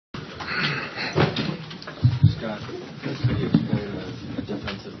Scott, how do you explain a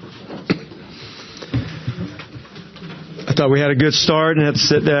defensive performance like this? I thought we had a good start, and that's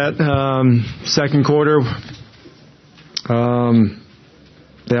that second quarter.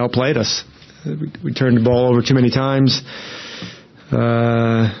 They outplayed us. We turned the ball over too many times. They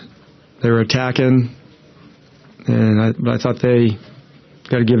were attacking, but I thought they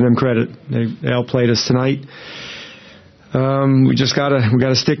got to give them credit. They outplayed us tonight. We just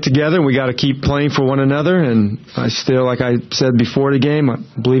gotta stick together, and we got to keep playing for one another. And I still, like I said before the game, I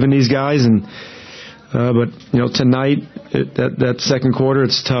believe in these guys. And but tonight, that second quarter,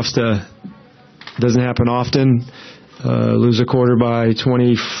 it's tough to. It doesn't happen often. Lose a quarter by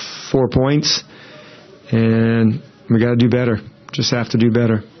 24 points, and we got to do better. Just have to do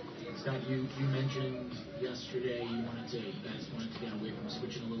better. Scott, you mentioned yesterday you guys wanted to get away from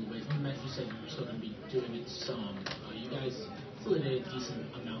switching a little bit. You said you were still going to be doing it some. You guys still did a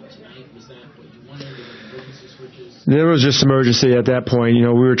decent amount tonight. Was that what you wanted? Were there emergency switches? There was just emergency at that point. We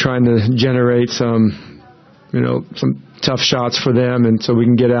were trying to generate some tough shots for them, and so we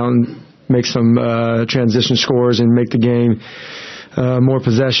can get out and make some transition scores and make the game more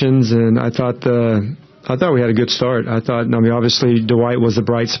possessions. And I thought we had a good start. Obviously Dwight was a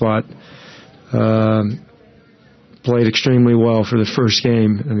bright spot. Played extremely well for the first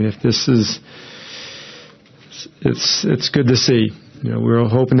game. If this is, it's good to see. We were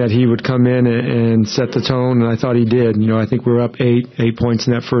hoping that he would come in and set the tone, and I thought he did. I think we were up 8 points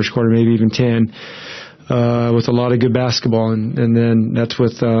in that first quarter, maybe even 10, with a lot of good basketball. And then that's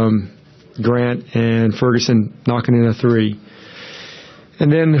with Grant and Ferguson knocking in a 3.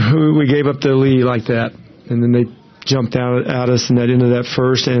 And then we gave up the lead like that. And then they jumped out at us in that end of that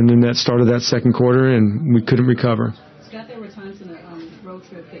first and then that start of that second quarter, and we couldn't recover. Scott, there were times in the road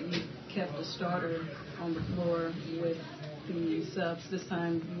trip that you kept a starter on the floor with the subs. This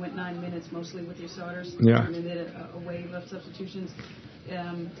time you went 9 minutes mostly with your starters. Yeah. And then did a wave of substitutions.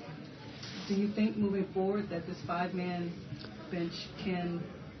 Do you think moving forward that this 5-man bench can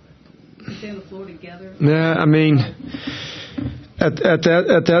stay on the floor together? Yeah, at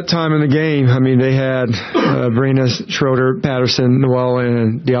that time in the game, they had Brenas, Schroeder, Patterson, Noel,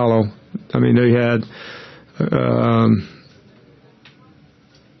 and Diallo. They had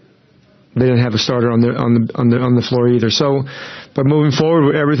they didn't have a starter on the floor either. So, but moving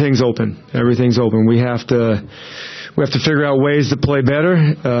forward, everything's open. Everything's open. We have to figure out ways to play better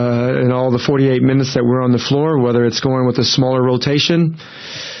in all the 48 minutes that we're on the floor, whether it's going with a smaller rotation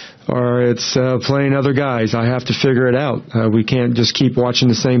or it's playing other guys. I have to figure it out. We can't just keep watching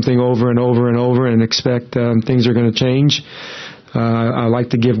the same thing over and over and over and expect things are going to change. I like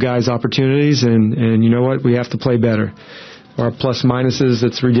to give guys opportunities, and you know what? We have to play better. Our plus minuses,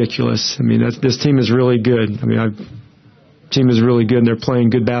 it's ridiculous. This team is really good. Team is really good, and they're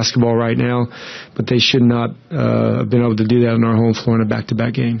playing good basketball right now, but they should not have been able to do that on our home floor in a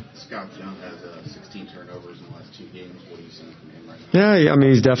back-to-back game. Scott Young has 16 turnovers in the last 2 games. What are you seeing from him right now? Yeah,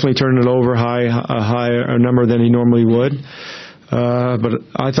 he's definitely turning it over a higher number than he normally would. But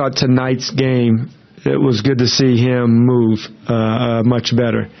I thought tonight's game, it was good to see him move much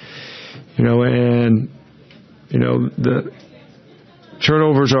better. The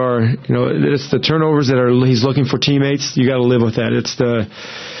turnovers are, it's the turnovers that he's looking for teammates. You got to live with that.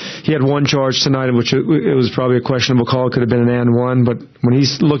 He had 1 charge tonight, which it was probably a questionable call. It could have been an and one, but when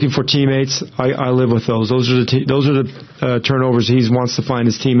he's looking for teammates, I live with those. Those are the turnovers he wants to find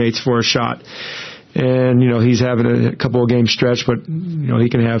his teammates for a shot. And he's having a couple of game stretch, but he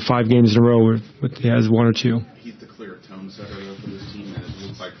can have 5 games in a row where he has 1 or 2. He's the clear tone setter for this team, and it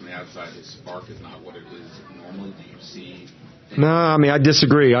looks like from the outside his spark is not what it is normally. Do you see? No, I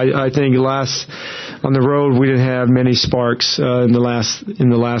disagree. I think on the road we didn't have many sparks in the last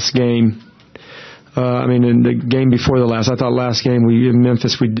game. In the game before the last, I thought last game in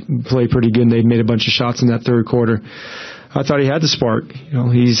Memphis we played pretty good, and they made a bunch of shots in that third quarter. I thought he had the spark.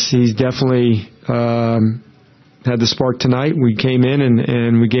 He's definitely had the spark tonight. We came in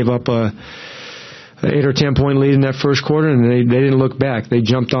and we gave up an 8 or 10 point lead in that first quarter, and they didn't look back. They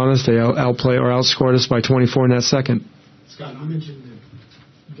jumped on us. They outscored us by 24 in that second. Scott, you mentioned that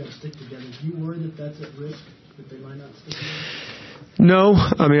you got to stick together. Do you worry that that's at risk, that they might not stick together? No.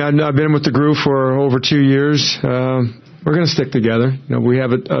 I've been with the group for over 2 years. We're going to stick together. We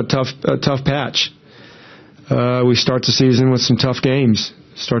have a tough patch. We start the season with some tough games.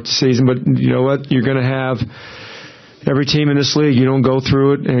 But you know what? You're going to have every team in this league. You don't go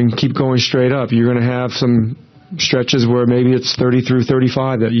through it and keep going straight up. You're going to have some stretches where maybe it's 30 through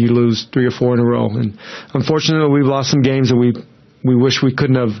 35 that you lose 3 or 4 in a row. And unfortunately, we've lost some games that we wish we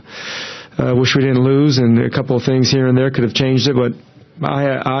couldn't have, wish we didn't lose, and a couple of things here and there could have changed it. But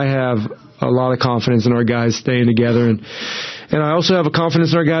I have a lot of confidence in our guys staying together, and I also have a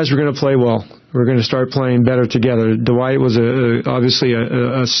confidence in our guys. We're going to play well. We're going to start playing better together. Dwight was obviously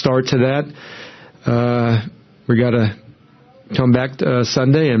a start to that. We got to come back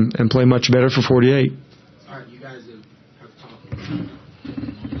Sunday and play much better for 48. All right, you guys have talked about effort and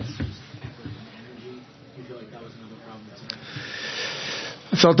energy. Do you feel like that was another problem tonight?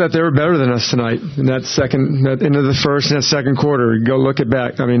 I felt that they were better than us tonight in that end of the first and that second quarter. Go look it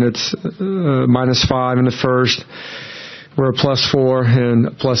back. I mean, it's -5 in the first. We're a +4 and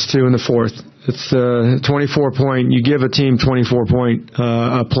a +2 in the fourth. It's 24 point. You give a team 24 point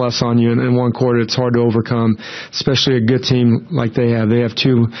a plus on you in one quarter. It's hard to overcome, especially a good team like they have. They have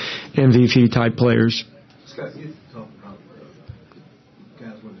 2 MVP type players. Scott, you talked about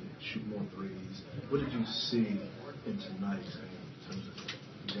guys wanting to shoot more threes. What did you see in tonight in terms of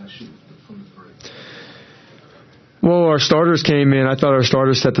guys shooting from the three? Well, our starters came in. I thought our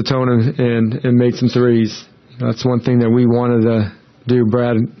starters set the tone and made some threes. That's one thing that we wanted to do.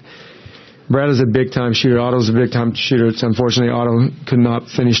 Brad is a big-time shooter. Otto's a big-time shooter. It's unfortunately Otto could not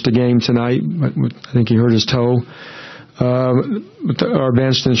finish the game tonight. I think he hurt his toe. Our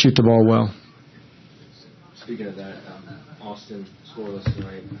bench didn't shoot the ball well. Speaking of that, Austin scoreless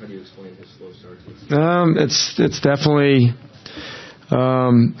tonight. How do you explain his slow start? It's definitely.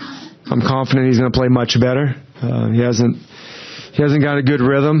 I'm confident he's going to play much better. He hasn't got a good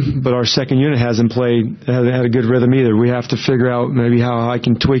rhythm, but our second unit hasn't had a good rhythm either. We have to figure out maybe how I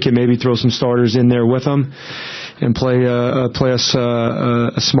can tweak it, maybe throw some starters in there with them and play a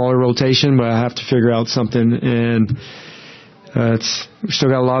smaller rotation, but I have to figure out something, and we still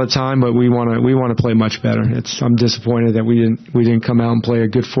got a lot of time, but we want to play much better. I'm disappointed that we didn't come out and play a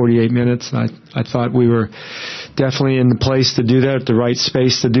good 48 minutes. I thought we were definitely in the place to do that, the right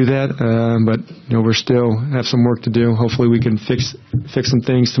space to do that, but we still have some work to do. Hopefully we can fix some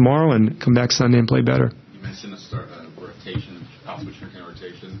things tomorrow and come back Sunday and play better. You mentioned a rotation, possibly shrinking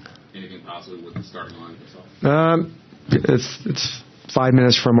rotation. Anything possibly with the starting line itself? It's 5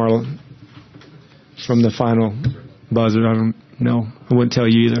 minutes from the final buzzer. I don't know. I wouldn't tell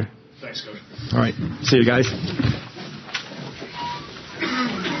you either. Thanks, Coach. All right. See you guys.